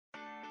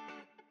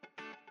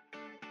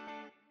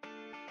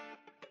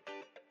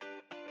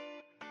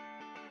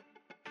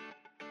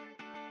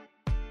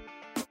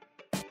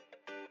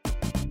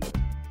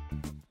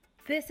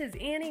This is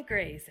Annie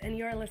Grace, and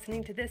you're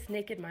listening to This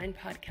Naked Mind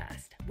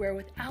podcast, where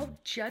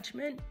without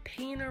judgment,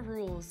 pain, or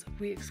rules,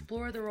 we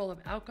explore the role of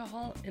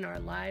alcohol in our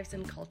lives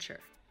and culture.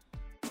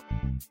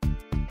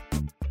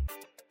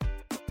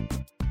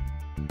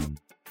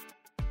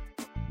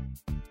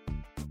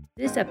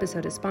 This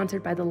episode is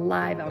sponsored by the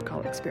Live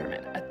Alcohol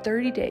Experiment, a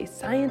 30-day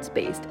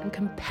science-based and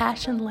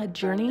compassion-led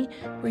journey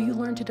where you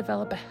learn to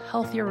develop a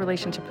healthier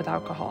relationship with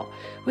alcohol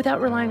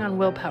without relying on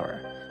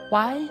willpower.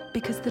 Why?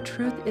 Because the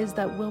truth is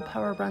that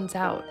willpower runs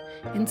out.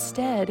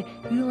 Instead,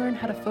 you learn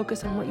how to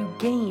focus on what you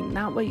gain,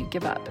 not what you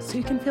give up, so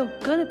you can feel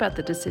good about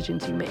the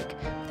decisions you make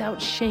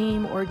without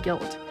shame or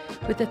guilt.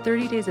 With the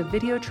 30 days of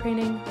video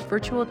training,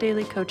 virtual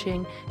daily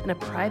coaching, and a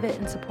private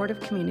and supportive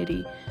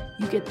community,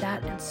 you get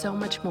that and so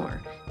much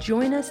more.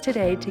 Join us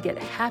today to get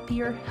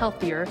happier,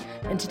 healthier,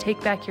 and to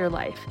take back your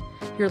life.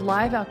 Your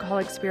Live Alcohol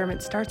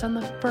Experiment starts on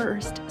the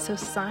 1st, so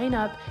sign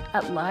up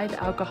at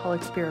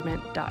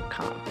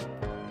livealcoholexperiment.com.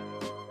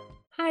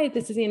 Hi,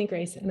 this is Annie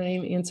Grace, and I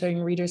am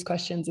answering readers'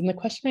 questions. And the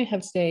question I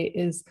have today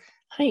is,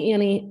 hi,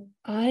 Annie.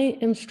 I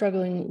am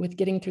struggling with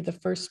getting through the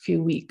first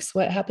few weeks.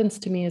 What happens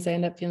to me is I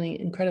end up feeling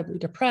incredibly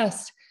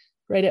depressed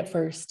right at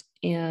first.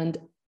 And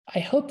I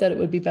hope that it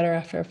would be better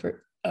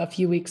after a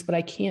few weeks, but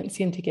I can't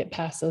seem to get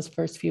past those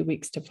first few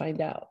weeks to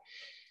find out.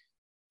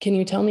 Can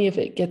you tell me if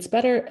it gets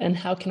better, and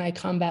how can I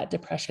combat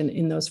depression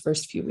in those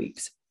first few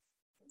weeks?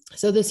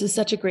 So this is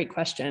such a great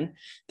question.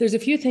 There's a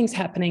few things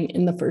happening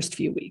in the first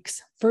few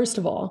weeks. First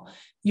of all,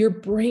 your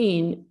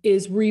brain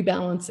is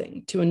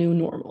rebalancing to a new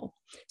normal.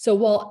 So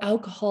while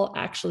alcohol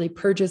actually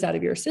purges out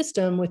of your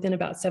system within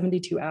about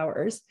 72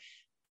 hours,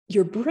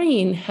 your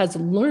brain has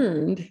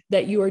learned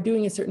that you are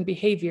doing a certain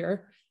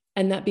behavior,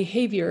 and that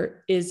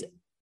behavior is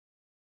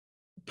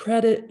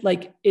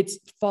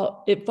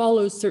it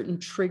follows certain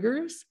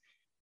triggers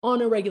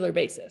on a regular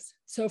basis.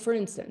 So for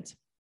instance,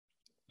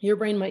 your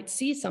brain might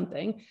see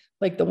something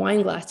like the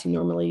wine glass you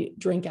normally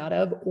drink out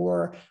of,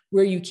 or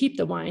where you keep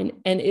the wine,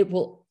 and it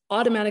will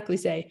automatically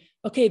say,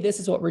 okay, this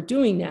is what we're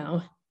doing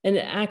now. And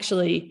it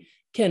actually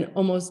can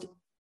almost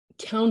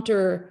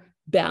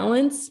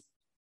counterbalance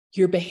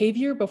your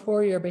behavior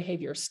before your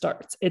behavior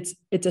starts. It's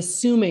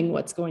assuming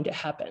what's going to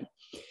happen.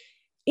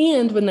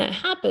 And when that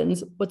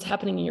happens, what's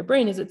happening in your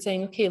brain is it's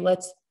saying, okay,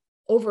 let's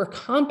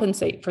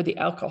overcompensate for the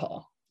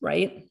alcohol,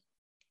 right?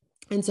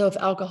 And so if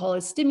alcohol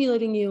is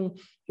stimulating you,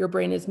 your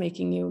brain is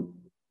making you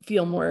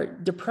feel more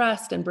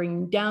depressed and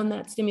bringing down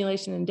that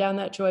stimulation and down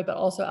that joy, but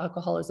also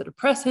alcohol is a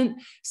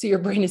depressant. So your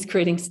brain is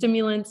creating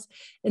stimulants.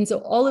 And so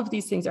all of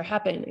these things are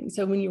happening.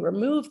 So when you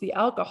remove the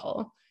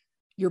alcohol,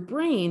 your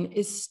brain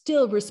is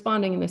still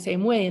responding in the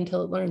same way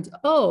until it learns,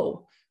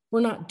 oh, we're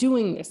not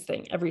doing this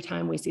thing every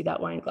time we see that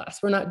wine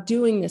glass. We're not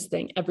doing this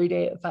thing every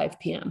day at 5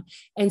 p.m.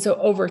 And so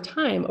over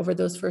time, over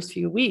those first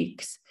few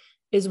weeks,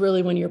 is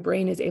really when your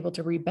brain is able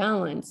to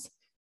rebalance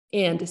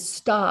and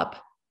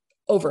stop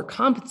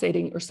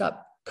overcompensating or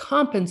stop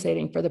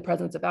compensating for the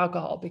presence of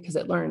alcohol, because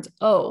it learns,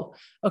 oh,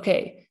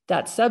 okay,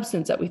 that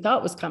substance that we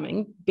thought was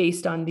coming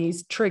based on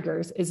these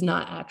triggers is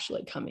not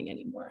actually coming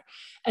anymore.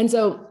 And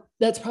so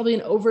that's probably an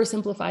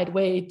oversimplified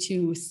way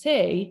to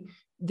say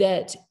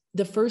that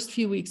the first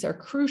few weeks are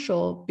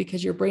crucial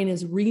because your brain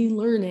is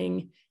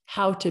relearning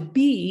how to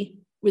be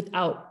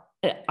without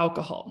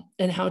alcohol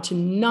and how to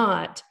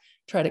not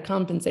try to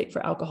compensate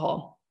for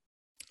alcohol.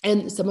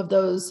 And some of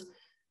those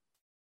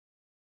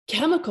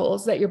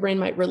chemicals that your brain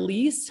might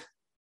release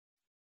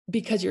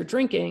because you're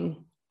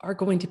drinking are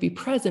going to be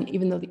present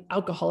even though the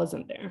alcohol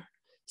isn't there.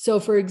 So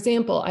for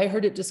example, I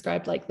heard it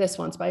described like this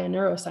once by a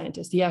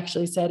neuroscientist. He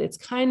actually said it's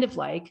kind of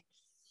like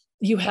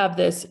you have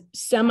this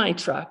semi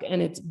truck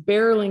and it's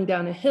barreling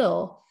down a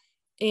hill,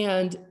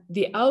 and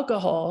the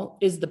alcohol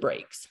is the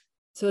brakes.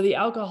 So the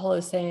alcohol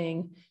is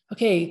saying,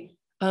 okay,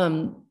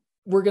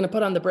 we're going to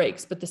put on the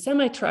brakes, but the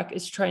semi truck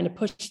is trying to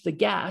push the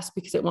gas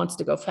because it wants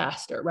to go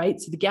faster, right?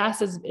 So the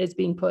gas is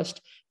being pushed,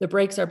 the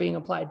brakes are being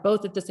applied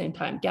both at the same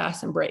time,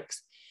 gas and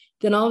brakes.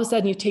 Then all of a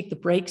sudden you take the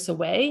brakes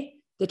away,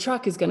 the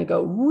truck is going to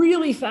go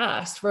really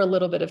fast for a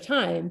little bit of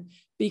time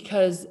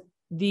because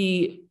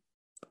the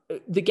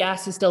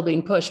gas is still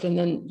being pushed. And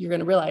then you're going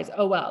to realize,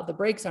 oh, wow, the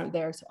brakes aren't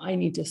there. So I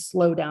need to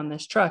slow down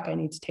this truck. I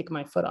need to take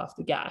my foot off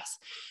the gas.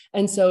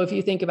 And so if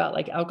you think about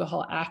like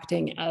alcohol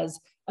acting as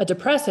a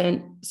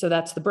depressant, so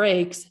that's the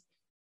brakes,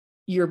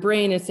 your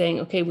brain is saying,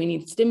 okay, we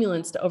need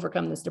stimulants to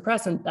overcome this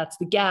depressant. That's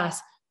the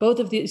gas. Both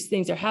of these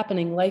things are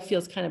happening. Life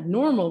feels kind of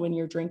normal when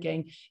you're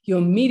drinking. You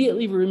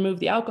immediately remove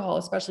the alcohol,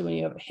 especially when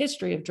you have a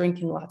history of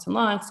drinking lots and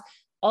lots.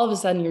 All of a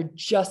sudden, you're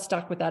just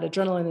stuck with that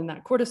adrenaline and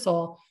that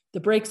cortisol. The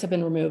brakes have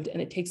been removed,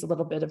 and it takes a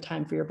little bit of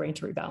time for your brain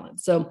to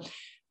rebalance. So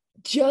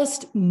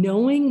just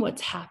knowing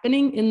what's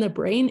happening in the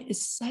brain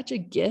is such a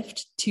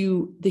gift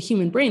to the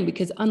human brain,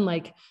 because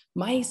unlike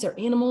mice or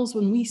animals,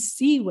 when we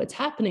see what's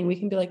happening, we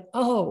can be like,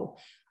 oh,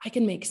 I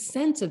can make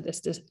sense of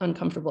this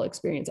uncomfortable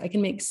experience. I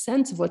can make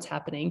sense of what's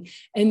happening,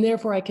 and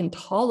therefore I can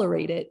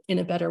tolerate it in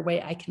a better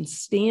way. I can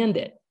stand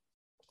it.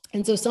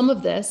 And so some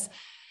of this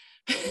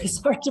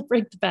sorry to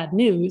break the bad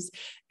news.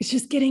 It's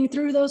just getting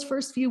through those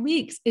first few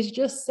weeks. It's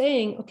just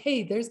saying,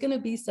 okay, there's going to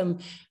be some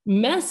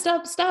messed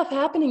up stuff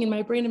happening in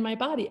my brain and my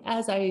body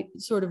as I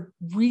sort of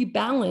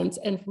rebalance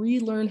and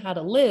relearn how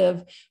to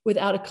live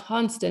without a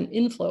constant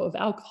inflow of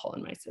alcohol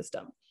in my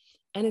system.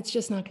 And it's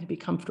just not going to be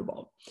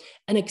comfortable.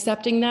 And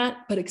accepting that,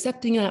 but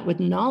accepting that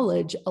with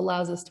knowledge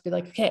allows us to be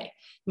like, okay,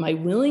 am I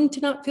willing to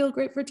not feel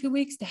great for 2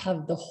 weeks to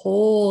have the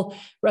whole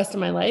rest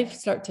of my life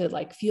start to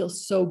like feel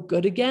so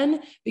good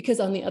again? Because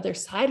on the other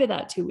side of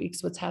that 2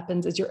 weeks, what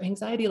happens is your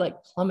anxiety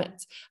like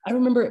plummets. I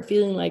remember it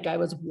feeling like I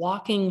was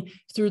walking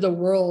through the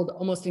world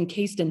almost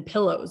encased in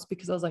pillows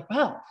because I was like,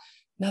 wow,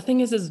 nothing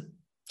is as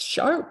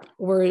sharp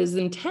or as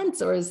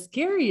intense or as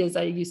scary as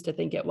I used to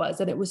think it was.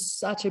 And it was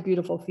such a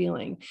beautiful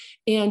feeling.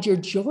 And your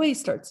joy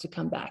starts to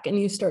come back and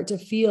you start to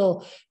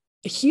feel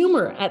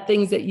humor at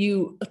things that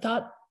you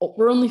thought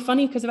were only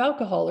funny because of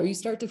alcohol, or you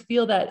start to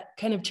feel that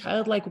kind of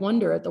childlike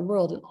wonder at the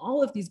world, and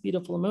all of these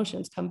beautiful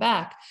emotions come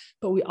back,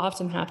 but we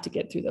often have to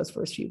get through those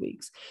first few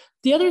weeks.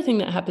 The other thing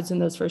that happens in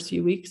those first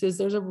few weeks is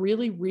there's a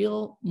really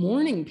real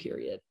mourning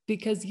period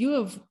because you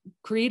have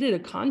created a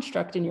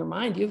construct in your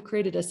mind. You've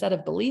created a set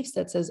of beliefs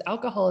that says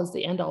alcohol is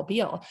the end all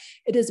be all.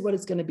 It is what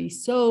is going to be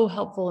so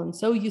helpful and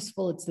so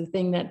useful. It's the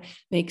thing that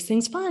makes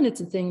things fun.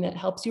 It's the thing that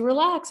helps you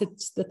relax.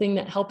 It's the thing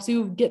that helps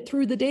you get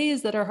through the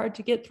days that are hard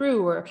to get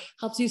through, or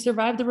helps you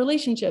survive the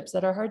relationships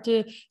that are hard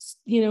to,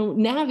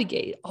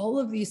 navigate. All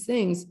of these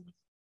things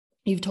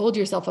you've told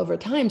yourself over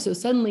time. So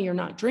suddenly you're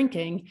not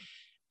drinking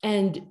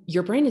and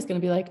your brain is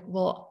going to be like,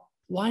 well,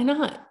 why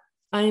not?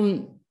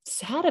 I'm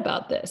sad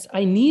about this.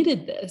 I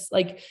needed this.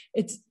 Like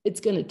it's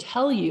going to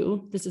tell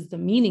you, this is the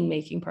meaning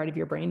making part of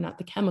your brain, not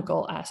the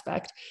chemical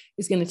aspect,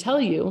 is going to tell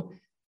you,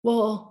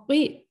 well,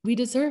 wait, we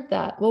deserve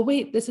that. Well,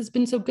 wait, this has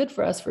been so good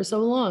for us for so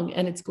long.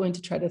 And it's going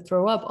to try to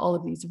throw up all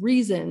of these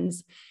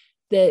reasons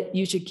that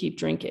you should keep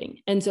drinking.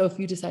 And so if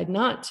you decide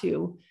not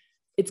to,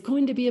 it's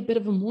going to be a bit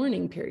of a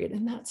mourning period,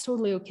 and that's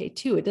totally okay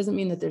too. It doesn't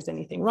mean that there's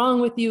anything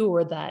wrong with you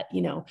or that,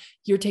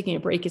 you're taking a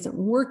break isn't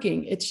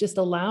working. It's just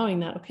allowing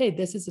that, okay,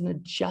 this is an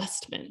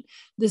adjustment.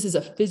 This is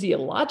a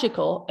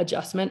physiological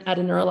adjustment at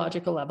a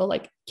neurological level,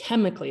 like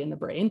chemically in the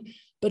brain,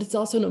 but it's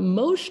also an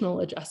emotional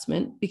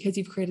adjustment because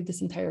you've created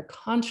this entire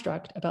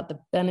construct about the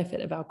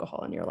benefit of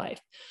alcohol in your life.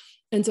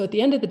 And so at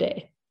the end of the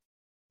day,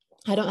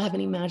 I don't have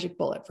any magic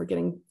bullet for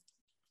getting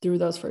through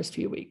those first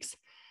few weeks,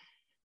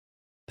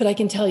 but I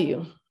can tell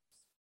you,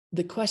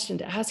 the question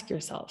to ask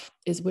yourself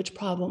is, which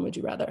problem would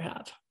you rather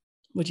have?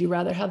 Would you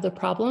rather have the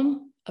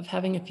problem of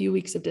having a few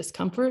weeks of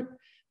discomfort,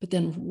 but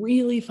then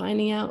really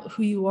finding out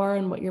who you are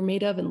and what you're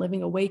made of and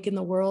living awake in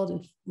the world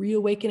and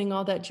reawakening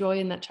all that joy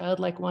and that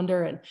childlike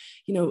wonder and,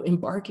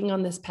 embarking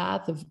on this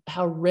path of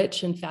how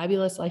rich and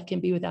fabulous life can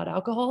be without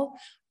alcohol?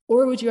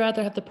 Or would you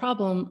rather have the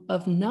problem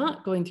of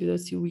not going through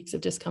those 2 weeks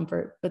of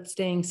discomfort, but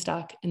staying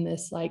stuck in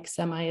this like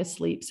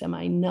semi-asleep,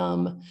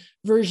 semi-numb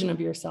version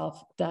of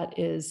yourself that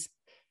is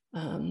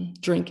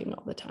drinking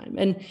all the time?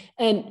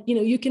 And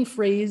you can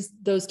phrase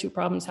those two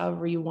problems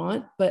however you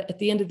want, but at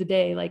the end of the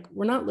day, like,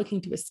 we're not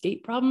looking to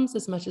escape problems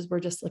as much as we're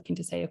just looking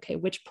to say, okay,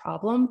 which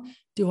problem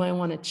do I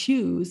want to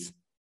choose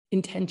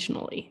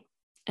intentionally?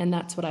 And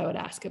that's what I would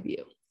ask of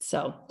you.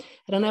 So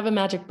I don't have a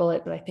magic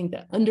bullet, but I think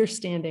that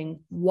understanding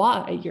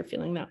why you're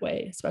feeling that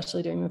way,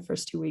 especially during the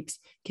first 2 weeks,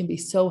 can be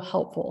so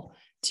helpful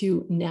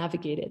to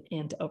navigate it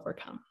and to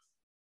overcome.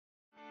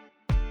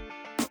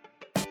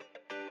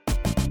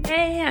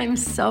 Hey, I'm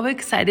so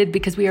excited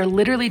because we are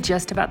literally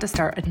just about to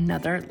start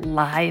another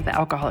live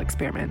alcohol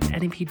experiment.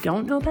 And if you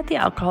don't know about the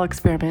alcohol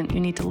experiment, you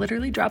need to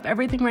literally drop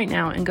everything right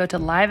now and go to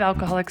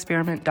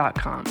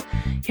livealcoholexperiment.com.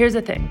 Here's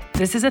the thing.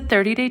 This is a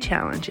 30-day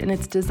challenge, and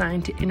it's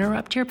designed to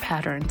interrupt your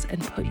patterns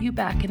and put you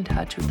back in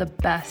touch with the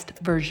best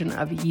version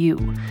of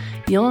you.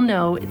 You'll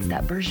know it's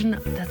that version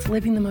that's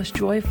living the most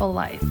joyful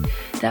life,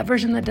 that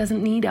version that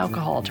doesn't need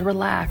alcohol to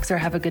relax or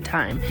have a good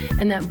time,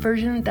 and that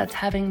version that's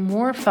having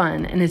more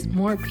fun and is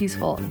more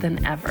peaceful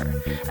than ever.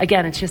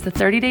 Again, it's just a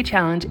 30-day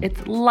challenge.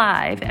 It's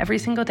live every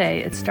single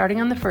day. It's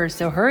starting on the 1st,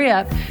 so hurry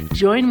up.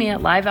 Join me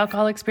at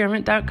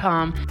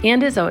livealcoholexperiment.com.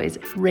 And as always,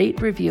 rate,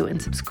 review,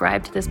 and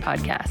subscribe to this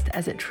podcast,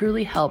 as it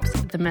truly helps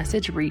the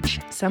message reach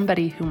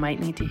somebody who might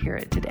need to hear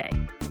it today.